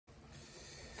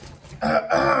This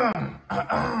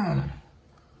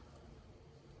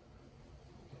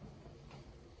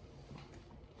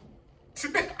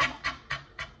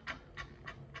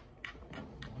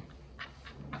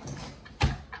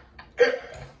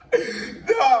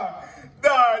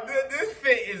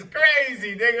fit is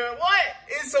crazy, nigga. What?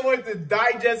 It's so much to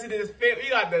digest in this fit.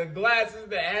 You got the glasses,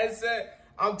 the headset.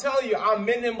 I'm telling you, I'm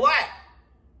Men in Black.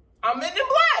 I'm Men in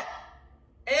Black.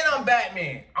 And I'm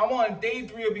Batman. I'm on day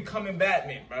 3 of becoming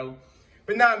Batman, bro.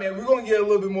 But nah, man, we're going to get a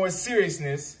little bit more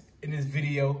seriousness in this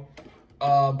video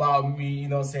about me, you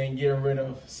know what I'm saying, getting rid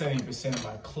of 70% of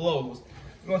my clothes.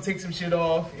 We're going to take some shit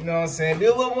off, you know what I'm saying, be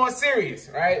a little more serious,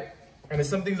 right? And there's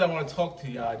some things I want to talk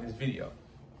to y'all in this video.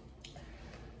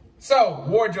 So,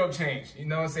 wardrobe change, you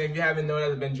know what I'm saying? If you haven't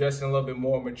noticed, I've been dressing a little bit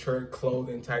more mature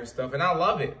clothing type stuff, and I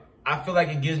love it. I feel like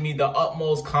it gives me the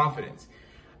utmost confidence.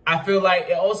 I feel like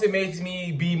it also makes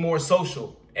me be more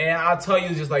social. And I'll tell you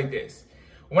just like this.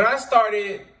 When I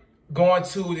started going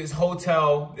to this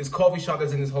hotel, this coffee shop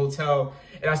that's in this hotel,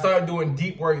 and I started doing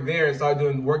deep work there, started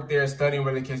doing work there, studying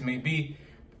whatever the case may be,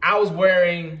 I was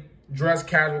wearing dress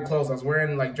casual clothes. I was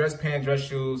wearing like dress pants, dress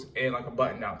shoes, and like a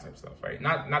button down type stuff, right?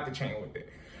 Not the chain with it,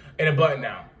 and a button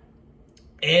down.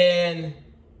 And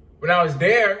when I was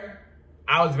there,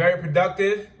 I was very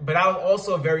productive, but I was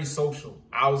also very social.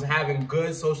 I was having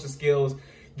good social skills,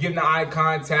 giving the eye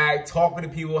contact, talking to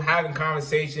people, having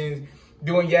conversations,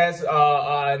 doing yes,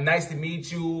 nice to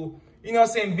meet you. You know what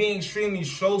I'm saying? Being extremely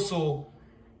social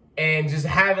and just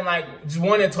having like, just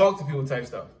wanting to talk to people type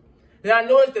stuff. Then I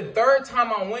noticed the third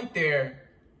time I went there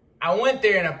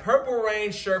in a Purple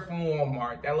Rain shirt from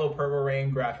Walmart, that little Purple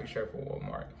Rain graphic shirt from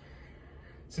Walmart.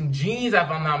 Some jeans, if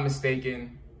I'm not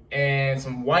mistaken, and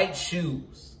some white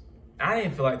shoes. I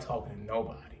didn't feel like talking to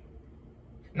nobody.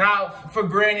 Now, for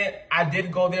granted, I did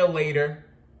go there later,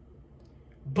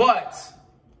 but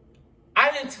I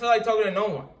didn't feel like talking to no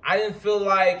one. I didn't feel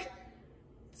like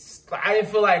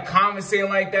conversating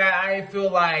like that. I didn't feel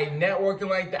like networking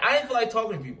like that. I didn't feel like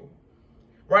talking to people,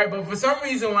 right? But for some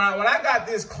reason, when I got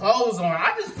this clothes on,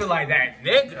 I just feel like that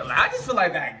nigga. Like, I just feel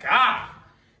like that guy.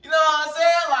 You know what I'm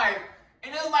saying? Like,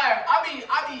 and it's like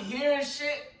I be hearing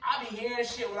shit. I be hearing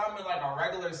shit when I'm in like a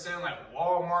regular center, like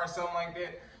Walmart or something like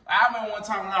that. I remember one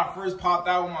time when I first popped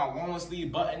out with my long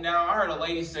sleeve button down, I heard a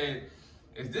lady say,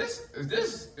 is this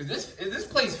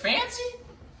place fancy?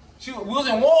 We was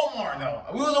in Walmart though.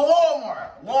 We was in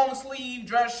Walmart. Long sleeve,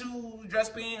 dress shoes, dress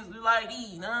pants, we like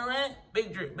these, you know what I mean?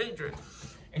 Big drip, big drip.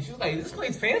 And she was like, is this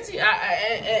place fancy?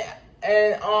 Yeah.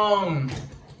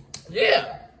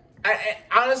 I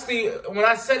honestly, when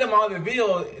I said in my other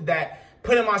video that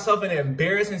putting myself in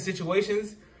embarrassing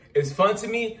situations is fun to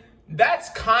me, that's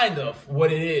kind of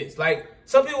what it is. Like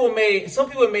some people may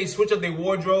switch up their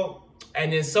wardrobe,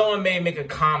 and then someone may make a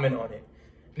comment on it.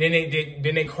 And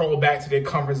then they crawl back to their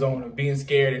comfort zone of being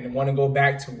scared and they want to go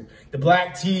back to the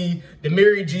black tee, the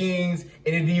Mary jeans,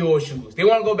 and the Dior shoes. They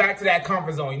want to go back to that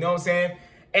comfort zone. You know what I'm saying?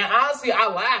 And honestly, I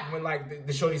laughed when like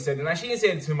the shorty said it. Now she didn't say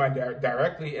it to me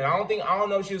directly, and I don't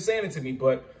know if she was saying it to me,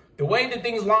 but the way that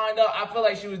things lined up, I feel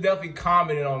like she was definitely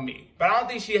commenting on me. But I don't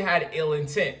think she had ill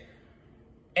intent.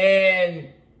 And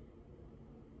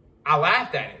I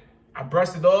laughed at it. I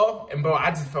brushed it off, and bro, I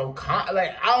just felt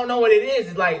like I don't know what it is.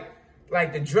 It's like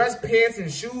the dress pants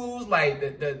and shoes, like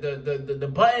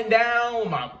the button down,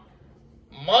 my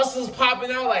muscles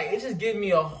popping out. Like it just gives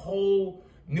me a whole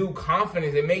new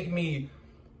confidence. It make me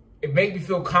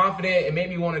feel confident. It made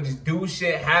me want to just do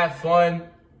shit, have fun.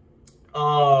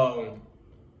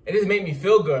 It just made me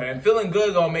feel good, and feeling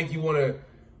good gonna make you want to,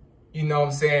 you know what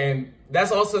I'm saying.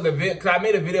 That's also the video, because I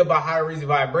made a video about how to raise your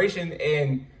vibration,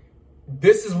 and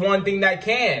this is one thing that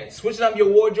can. Switching up your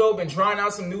wardrobe and trying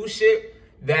out some new shit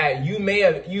that you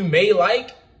may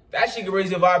like, that shit can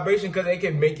raise your vibration because it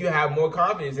can make you have more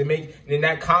confidence. Then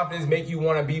that confidence make you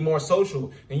want to be more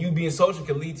social. And you being social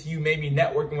can lead to you maybe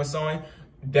networking with someone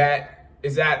that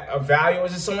is at a value or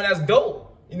just someone that's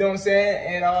dope. You know what I'm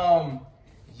saying? And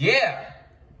yeah.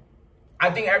 I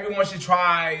think everyone should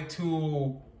try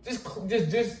to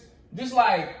just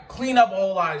like clean up a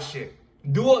whole lot of shit.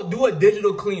 Do a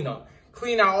digital cleanup.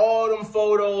 Clean out all them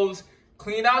photos.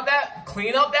 Clean up that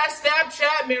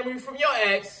Snapchat memory from your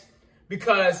ex,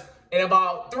 because in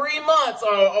about 3 months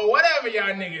or whatever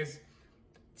y'all niggas,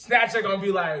 Snapchat gonna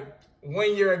be like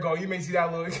 1 year ago. You may see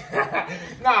that little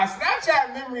nah,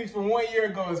 Snapchat memories from 1 year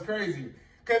ago is crazy.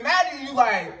 Cause imagine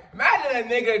a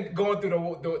nigga going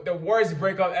through the worst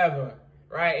breakup ever,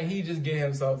 right? And he just get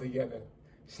himself together.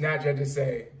 Snapchat just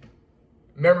say,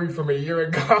 memory from a year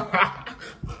ago.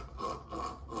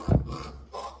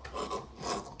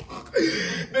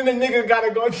 Then the nigga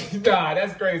gotta go, nah,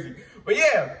 that's crazy. But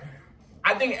yeah,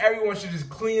 I think everyone should just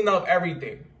clean up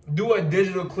everything. Do a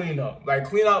digital cleanup. Like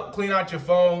clean out your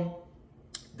phone,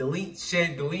 delete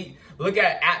shit, look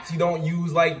at apps you don't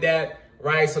use like that,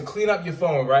 right? So clean up your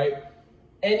phone, right?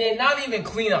 And then not even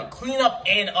clean up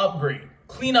and upgrade.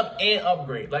 Clean up and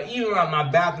upgrade. Like even my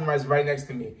bathroom is right next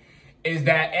to me. Is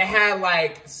that it had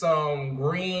like some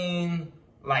green,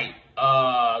 like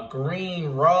green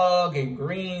rug and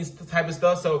green type of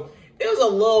stuff. So it was a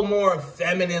little more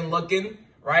feminine looking,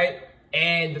 right?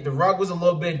 And the rug was a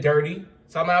little bit dirty.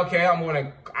 So I'm like, okay, I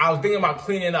was thinking about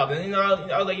cleaning up. And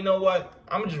I was like, you know what?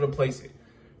 I'm gonna just replace it.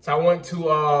 So I went to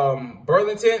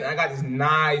Burlington and I got this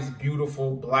nice,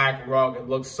 beautiful black rug. It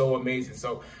looks so amazing.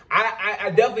 So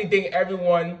I definitely think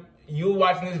everyone, you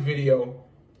watching this video,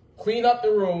 clean up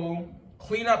the room,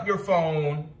 clean up your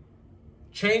phone,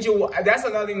 change your, that's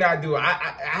another thing that I do.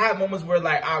 I have moments where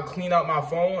like I'll clean up my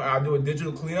phone, I'll do a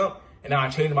digital cleanup, and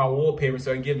I'll change my wallpaper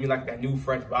so it gives me like that new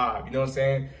fresh vibe. You know what I'm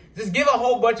saying? Just give a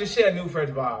whole bunch of shit a new fresh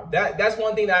vibe. That's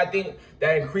one thing that I think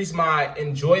that increased my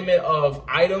enjoyment of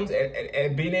items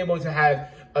and being able to have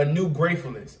a new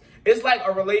gratefulness. It's like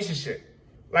a relationship.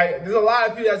 Like there's a lot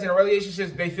of people that's in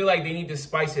relationships, they feel like they need to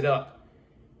spice it up.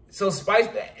 So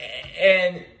spicing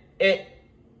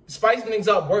things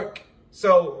up work.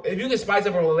 So if you can spice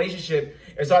up a relationship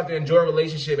and start to enjoy a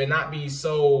relationship and not be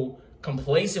so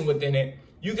complacent within it,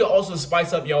 you can also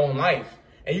spice up your own life.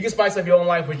 And you can spice up your own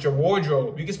life with your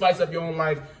wardrobe. You can spice up your own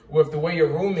life with the way your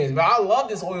room is. But I love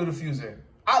this oil diffuser.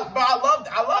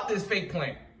 I love this fake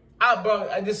plant.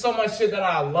 There's so much shit that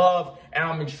I love, and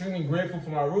I'm extremely grateful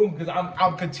for my room because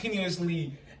I'm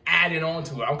continuously adding on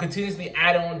to it. I'm continuously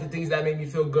adding on to things that make me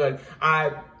feel good.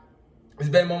 There's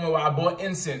been a moment where I bought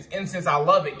incense. Incense, I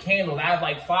love it. Candles. I have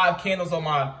like 5 candles on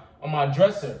my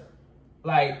dresser.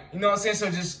 Like, you know what I'm saying?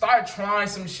 So just start trying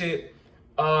some shit.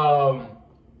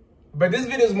 But this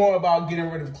video is more about getting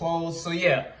rid of clothes. So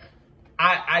yeah,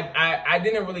 I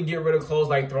didn't really get rid of clothes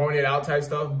like throwing it out type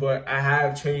stuff, but I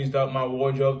have changed up my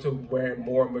wardrobe to wear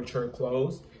more mature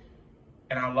clothes,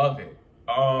 and I love it.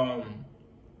 And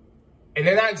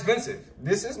they're not expensive.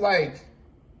 This is like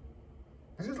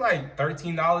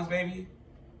 $13 maybe.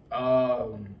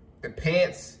 The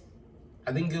pants,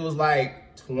 I think it was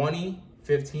like 20,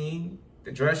 15.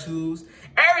 The dress shoes.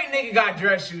 Every nigga got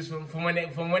dress shoes from when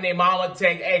they mama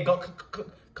take, hey,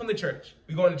 come to church.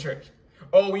 We going to church.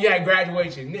 Oh, we had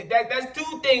graduation. That's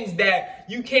 2 things that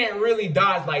you can't really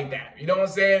dodge like that. You know what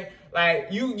I'm saying? Like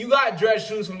you got dress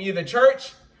shoes from either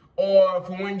church or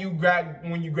from when you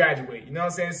graduate. You know what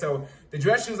I'm saying? So the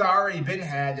dress shoes I already been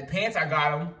had. The pants I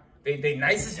got them. They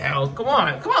nice as hell. Come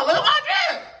on, look at my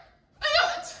dress.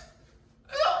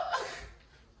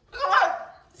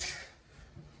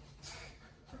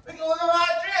 Look at my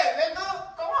dress, nigga.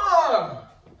 Come on.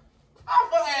 I'm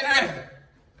fucking that.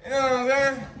 You know what I'm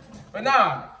saying? But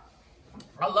nah,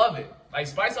 I love it. Like,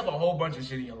 spice up a whole bunch of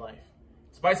shit in your life.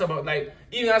 Spice up, like,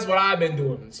 even that's what I've been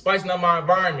doing. Spicing up my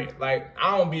environment. Like,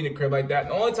 I don't be in the crib like that.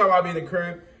 The only time I be in the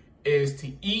crib is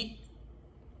to eat,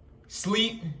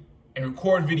 sleep, and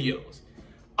record videos.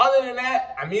 Other than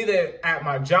that, I'm either at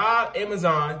my job,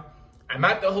 Amazon, I'm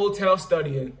at the hotel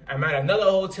studying, I'm at another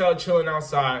hotel chilling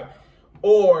outside,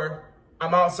 or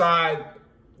I'm outside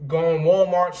going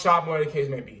Walmart, shopping, whatever the case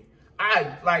may be.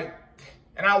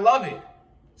 And I love it.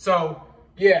 So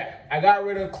yeah, I got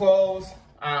rid of clothes.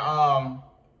 I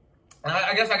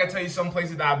guess I can tell you some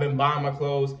places that I've been buying my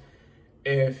clothes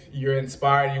if you're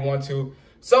inspired and you want to.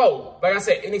 So, like I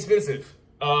said, inexpensive.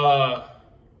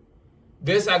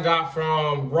 This I got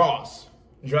from Ross,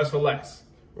 Dress for Less.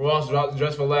 Ross,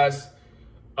 Dress for Less,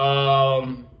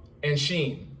 and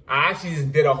Shein. I actually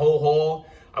just did a whole haul.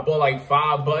 I bought like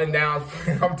 5 button downs.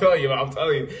 I'm telling you,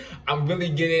 I'm really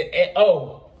getting it.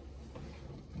 Oh,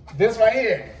 this right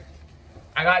here.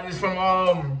 I got this from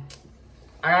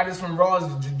Ross.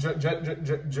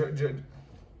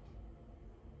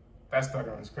 That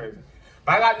stutter is crazy.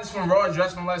 But I got this from Ross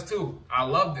Dress for Less too. I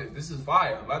loved it. This is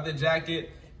fire. Leather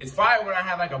jacket. It's fire when I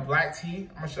have like a black tee.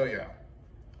 I'm gonna show y'all.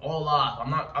 All live. I'm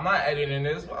not editing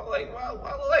this. Why was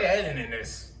I editing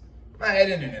this? I'm not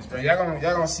editing this, bro. Y'all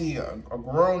gonna see a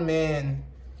grown man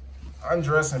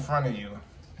undress in front of you.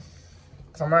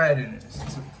 Cause I'm not editing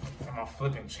this. My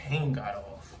flipping chain got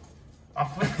off. My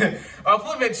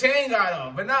flipping chain got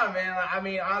off. But nah, man. I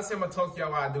mean, honestly, I'm gonna talk to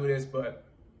y'all while I do this. But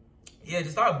yeah,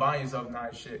 just start buying yourself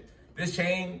nice shit. This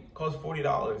chain costs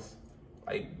 $40.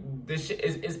 Like, this shit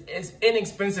is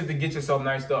inexpensive to get yourself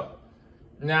nice stuff.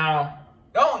 Now,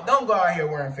 don't go out here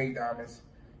wearing fake diamonds.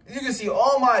 You can see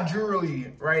all my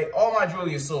jewelry, right? All my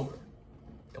jewelry is silver.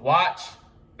 The watch,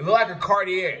 it looks like a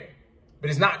Cartier, but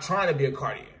it's not trying to be a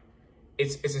Cartier.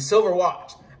 It's a silver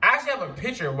watch. I actually have a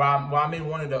picture while I'm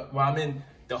in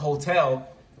the hotel,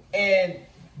 and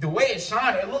the way it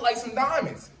shined, it looked like some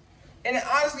diamonds. And then,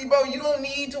 honestly, bro, you don't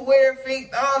need to wear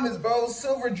fake diamonds, bro.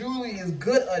 Silver jewelry is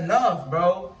good enough,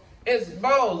 bro.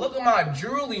 Bro, look at my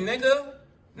jewelry, nigga.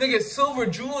 Nigga, silver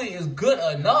jewelry is good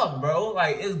enough, bro.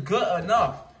 Like, it's good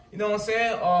enough. You know what I'm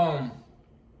saying?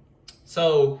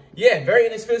 So, yeah, very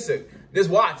inexpensive. This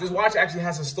watch actually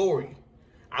has a story.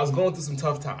 I was going through some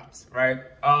tough times, right?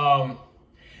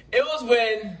 It was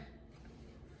when,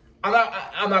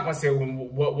 I'm not gonna say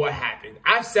what happened.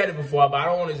 I've said it before, but I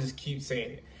don't want to just keep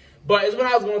saying it. But it's when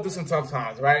I was going through some tough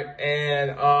times, right?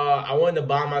 And I wanted to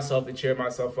buy myself to cheer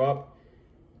myself up,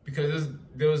 because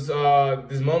there was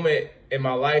this moment in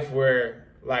my life where,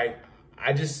 like,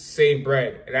 I just saved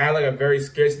bread, and I had like a very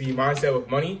scarcity mindset with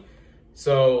money.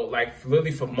 So, like,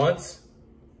 literally for months,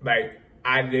 like,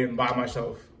 I didn't buy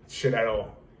myself shit at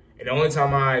all. And the only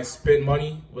time I spent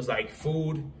money was like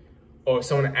food, or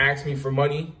someone asked me for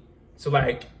money. So,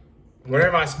 like,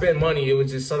 whenever I spent money, it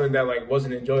was just something that, like,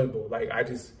 wasn't enjoyable. Like, I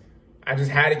just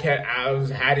had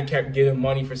to keep getting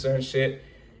money for certain shit.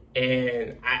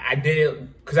 And I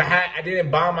didn't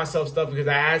buy myself stuff because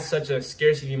I had such a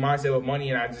scarcity mindset with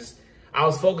money, and I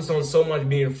was focused on so much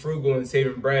being frugal and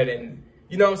saving bread, and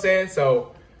you know what I'm saying?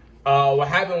 So what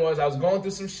happened was I was going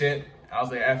through some shit. I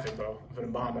was like, F it, bro. I'm gonna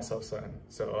buy myself something.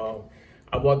 So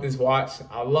I bought this watch.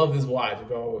 I love this watch,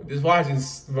 bro. This watch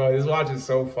is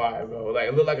so fire, bro. Like,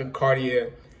 it looked like a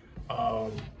Cartier.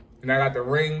 And I got the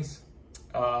rings.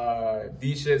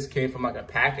 These shits came from like a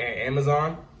pack at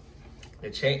Amazon. The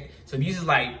chain. So these is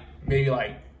like maybe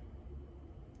like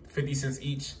 50 cents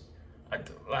each.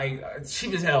 Like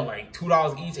cheap as hell, like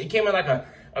 $2 each. It came in like a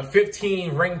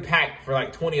 15 ring pack for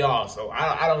like $20. So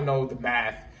I don't know the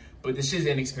math, but this shit's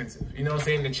inexpensive. You know what I'm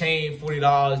saying? The chain,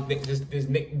 $40. This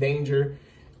Nick Danger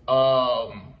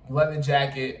leather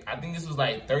jacket. I think this was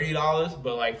like $30,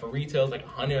 but like for retail it's like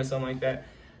 100 or something like that.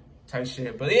 Type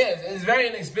shit. But yeah, it's very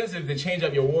inexpensive to change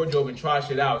up your wardrobe and try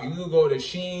shit out. You could go to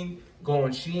Shein,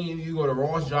 you go to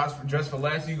Ross Dress for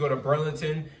Less, you go to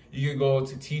Burlington, you could go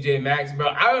to TJ Maxx, bro.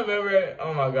 I remember,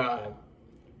 oh my God.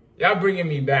 Y'all bringing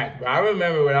me back, bro. I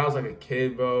remember when I was like a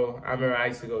kid, bro. I remember I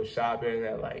used to go shopping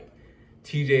at like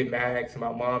TJ Maxx, and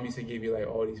my mom used to give me like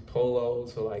all these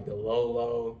polos for like the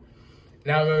low.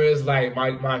 And I remember it's like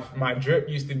my drip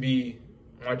used to be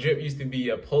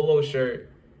a polo shirt,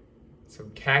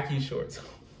 some khaki shorts.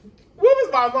 What was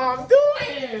my mom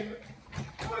doing?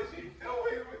 What was she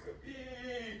doing to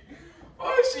me?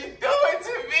 What was she doing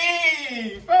to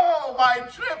me? Bro, my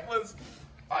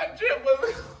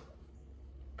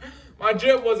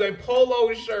drip was a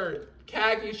polo shirt,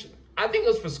 khaki shirt. I think it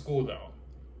was for school though.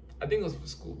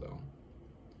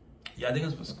 Yeah, I think it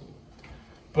was for school.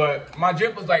 But my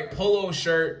drip was like polo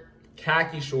shirt,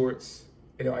 khaki shorts,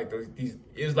 and like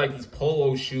these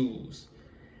polo shoes.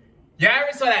 Yeah, I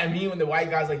ever saw that meme when the white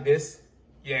guys like this?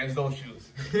 Yeah, it was those shoes.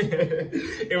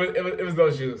 it was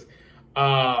those shoes.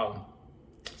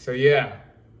 So yeah.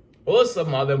 What was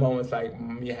some other moments like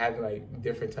me having like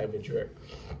different type of drip?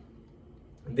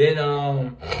 Then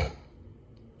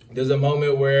there's a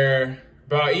moment where,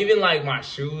 bro, even like my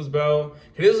shoes, bro.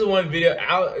 This is one video.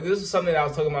 This is something that I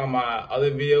was talking about in my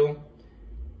other video.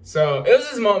 So it was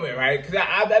this moment, right? Cause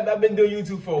I've been doing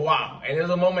YouTube for a while, and there's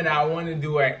a moment that I wanted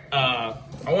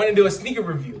to do a sneaker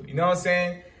review. You know what I'm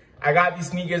saying? I got these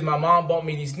sneakers. My mom bought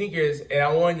me these sneakers, and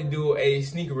I wanted to do a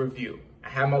sneaker review. I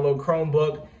had my little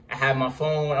Chromebook. I had my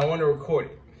phone. I wanted to record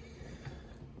it.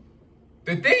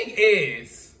 The thing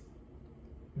is,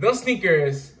 those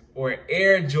sneakers were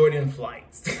Air Jordan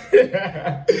Flights. They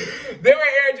were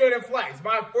Air Jordan Flights.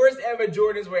 My first ever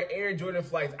Jordans were Air Jordan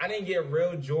Flights. I didn't get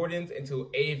real Jordans until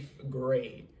 8th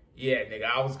grade. Yeah,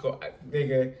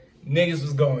 nigga, niggas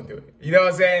was going through it. You know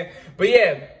what I'm saying? But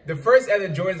yeah, the first ever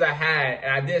Jordans I had,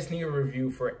 and I did a sneaker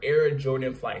review for Air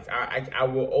Jordan Flights. I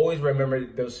will always remember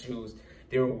those shoes.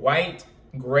 They were white,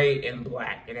 gray, and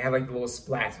black, and they had like the little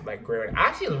splats of like gray. I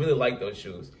actually really like those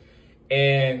shoes.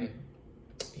 And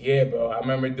yeah, bro, I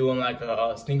remember doing like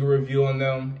a sneaker review on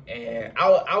them, and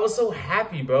I was so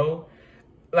happy, bro.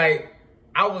 Like,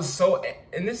 I was so,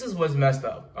 and this is what's messed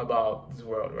up about this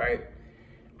world, right?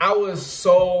 I was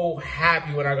so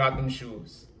happy when I got them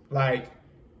shoes. Like,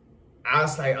 I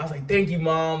was like, thank you,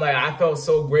 Mom. Like, I felt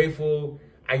so grateful.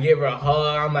 I gave her a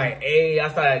hug. I'm like, hey, I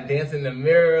started dancing in the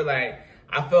mirror. Like,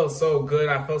 I felt so good.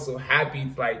 I felt so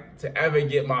happy, like, to ever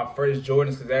get my first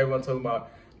Jordans, because everyone talking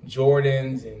about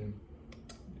Jordans, and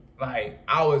like,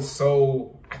 I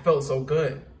felt so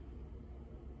good.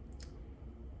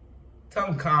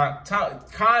 Time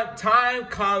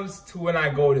comes to when I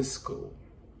go to school.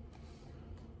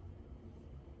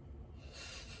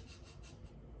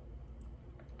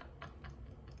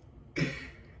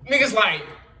 Niggas like,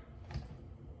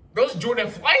 those Jordan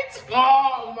flights?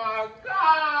 Oh my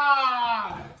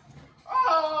God.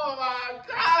 Oh my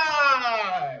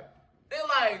God. They're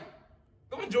like,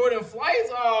 them Jordan flights?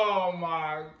 Oh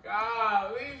my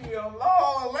God. Leave me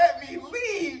alone. Let me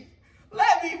leave.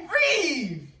 Let me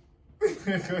breathe.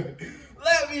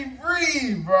 Let me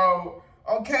breathe, bro.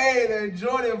 Okay, they're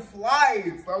Jordan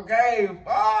flights. Okay,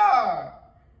 fuck.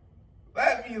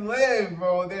 Let me live,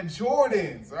 bro. They're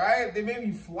Jordans, right? They may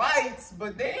be flights,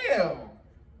 but damn.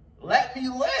 Let me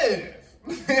live.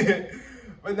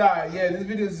 But nah, yeah, this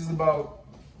video is just about,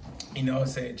 you know what I'm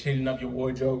saying, changing up your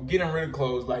wardrobe, getting rid of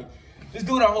clothes, like, just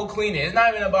doing a whole cleaning. It's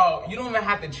not even about, you don't even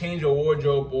have to change your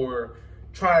wardrobe or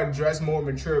try to dress more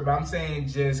mature, but I'm saying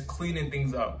just cleaning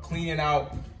things up, cleaning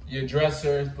out your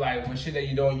dressers, like when shit that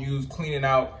you don't use, cleaning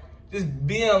out, just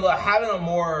having a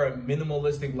more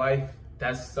minimalistic life.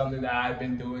 That's something that I've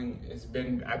been doing.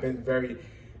 I've been very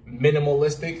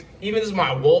minimalistic. Even just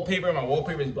my wallpaper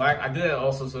is black. I did that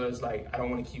also so it's like, I don't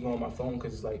want to keep going on my phone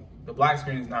because it's like, the black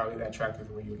screen is not really that attractive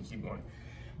for you to keep going.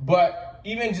 But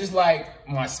even just like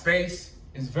my space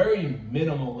is very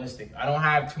minimalistic. I don't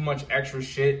have too much extra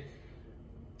shit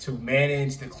to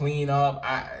manage, to clean up.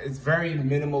 It's very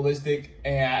minimalistic.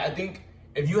 And I think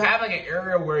if you have like an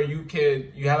area where you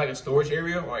have like a storage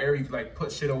area or area you can like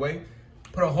put shit away,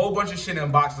 put a whole bunch of shit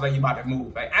in boxes like you about to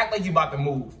move. Like act like you about to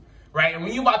move, right? And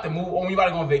when you about to move or when you about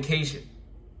to go on vacation,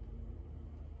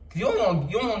 cause you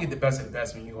only gonna get the best of the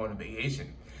best when you go on a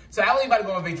vacation. So act like you about to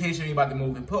go on vacation when you about to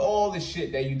move and put all the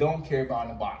shit that you don't care about in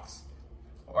the box,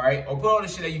 all right? Or put all the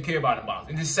shit that you care about in the box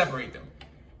and just separate them.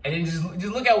 And then just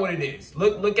look at what it is.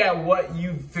 Look at what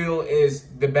you feel is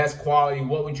the best quality.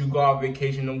 What would you go on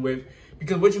vacation with?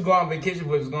 Because what you go on vacation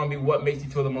with is gonna be what makes you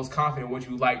feel the most confident, what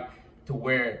you like to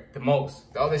wear the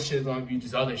most. The other shit is gonna be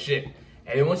just other shit.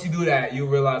 And then once you do that, you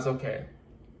realize, okay,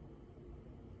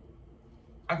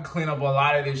 I can clean up a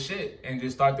lot of this shit and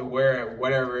just start to wear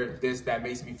whatever it is that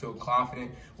makes me feel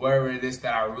confident, whatever it is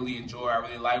that I really enjoy, I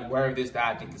really like, whatever it is that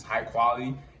I think is high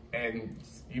quality, and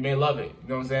you may love it. You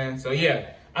know what I'm saying? So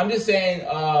yeah, I'm just saying,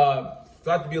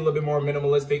 start to be a little bit more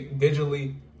minimalistic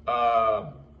digitally,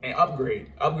 and upgrade.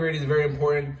 Upgrade is very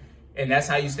important, and that's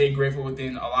how you stay grateful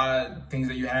within a lot of things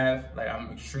that you have. Like,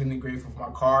 I'm extremely grateful for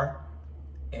my car,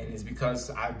 and it's because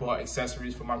I bought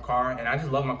accessories for my car, and I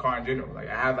just love my car in general. Like,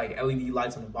 I have like LED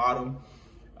lights on the bottom.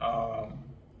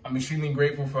 I'm extremely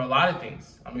grateful for a lot of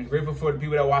things. I'm grateful for the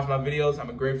people that watch my videos.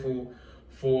 I'm grateful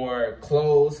for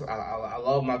clothes. I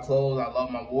love my clothes. I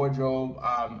love my wardrobe.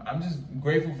 I'm just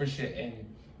grateful for shit,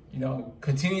 and you know,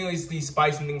 continuously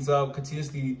spicing things up,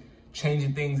 continuously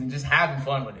changing things, and just having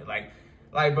fun with it.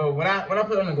 Like, bro, when I put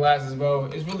on the glasses, bro,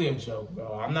 it's really a joke,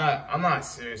 bro. I'm not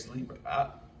seriously, bro.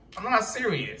 I'm not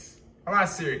serious. I'm not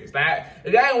serious. Like,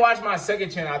 if y'all didn't watch my second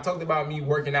channel, I talked about me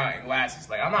working out in glasses.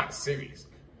 Like, I'm not serious,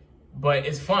 but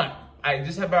it's fun. I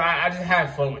just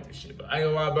have fun with this shit, bro. I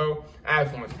ain't gonna lie, bro. I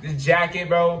have fun with it. This jacket,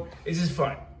 bro, it's just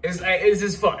fun. It's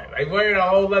just fun. Like, wearing a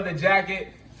whole leather jacket.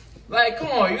 Like, come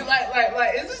on, you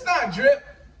like, is this not drip?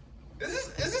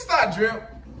 Is this not drip?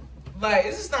 Like,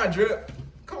 is this not drip?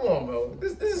 Come on, bro.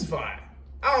 This is fine.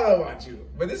 I don't know about you,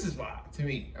 but this is fine to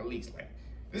me, at least. Like,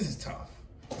 this is tough.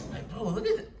 Like, bro, look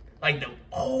at it. Like,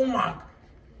 oh my,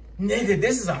 nigga,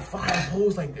 this is a fire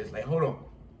pose like this. Like, hold on.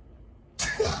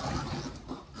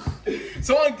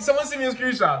 Someone send me a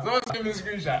screenshot.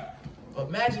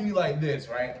 Imagine me like this,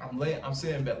 right? I'm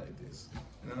sitting in bed like this.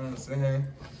 You know what I'm saying?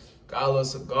 Got a little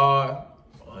cigar.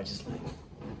 Oh, just like,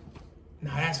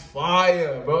 nah, that's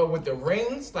fire, bro. With the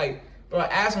rings, like, bro,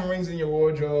 add some rings in your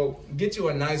wardrobe. Get you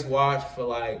a nice watch for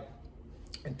like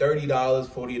 $30,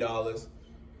 $40,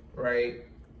 right?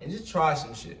 And just try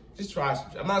some shit.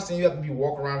 I'm not saying you have to be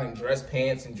walking around in dress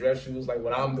pants and dress shoes like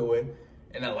what I'm doing,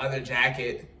 and a leather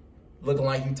jacket, looking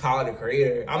like you Tyler the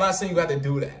Creator. I'm not saying you got to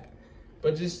do that.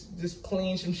 But just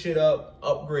clean some shit up,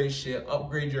 upgrade shit,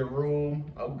 upgrade your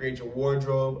room, upgrade your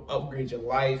wardrobe, upgrade your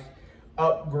life,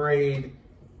 upgrade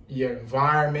your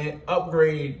environment,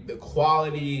 upgrade the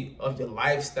quality of your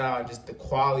lifestyle, just the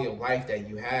quality of life that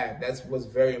you have. That's what's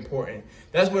very important.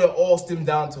 That's what it all stems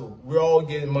down to. We're all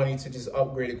getting money to just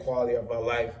upgrade the quality of our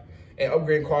life. And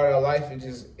upgrade quality of life,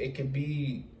 it could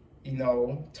be, you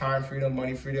know, time freedom,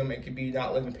 money freedom. It could be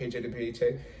not living paycheck to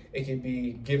paycheck. It could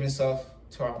be giving stuff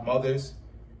to our mothers.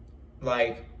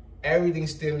 Like, everything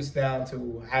stems down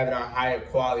to having a higher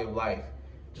quality of life.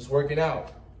 Just working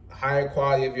out, higher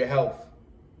quality of your health.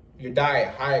 Your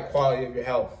diet, higher quality of your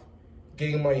health.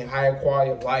 Getting money, higher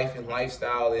quality of life and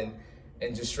lifestyle,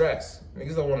 and just stress.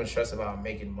 Niggas don't want to stress about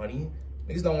making money.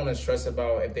 Niggas don't want to stress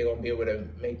about if they're gonna be able to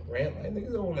make rent. Like,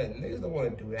 niggas don't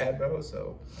want to do that, bro.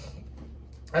 So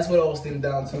That's what it all stems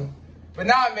down to. But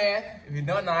nah, man, if you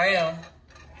don't know, I am.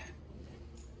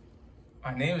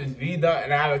 My name is vDunkk,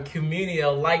 and I have a community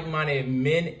of like-minded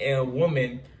men and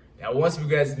women that wants to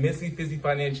progress mentally, physically,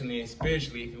 financially, and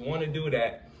spiritually. If you want to do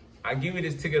that, I give you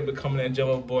this ticket of becoming a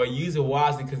jumbo boy. Use it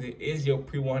wisely because it is your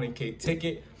pre-100K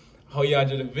ticket. I hope y'all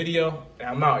enjoyed the video, and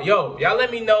I'm out. Yo, y'all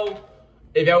let me know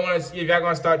if y'all want to. If y'all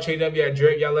gonna start changing up your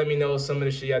drip, y'all let me know some of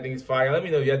the shit y'all think is fire. Let me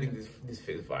know if y'all think this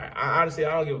fit is fire. Honestly,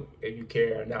 I don't give if you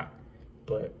care or not,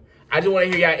 but I just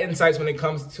want to hear y'all insights when it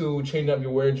comes to changing up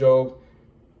your wardrobe,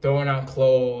 throwing out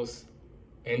clothes,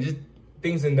 and just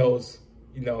things in those,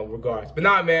 regards. But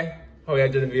nah, man. Hope y'all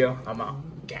enjoyed the video. I'm out.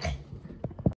 Okay.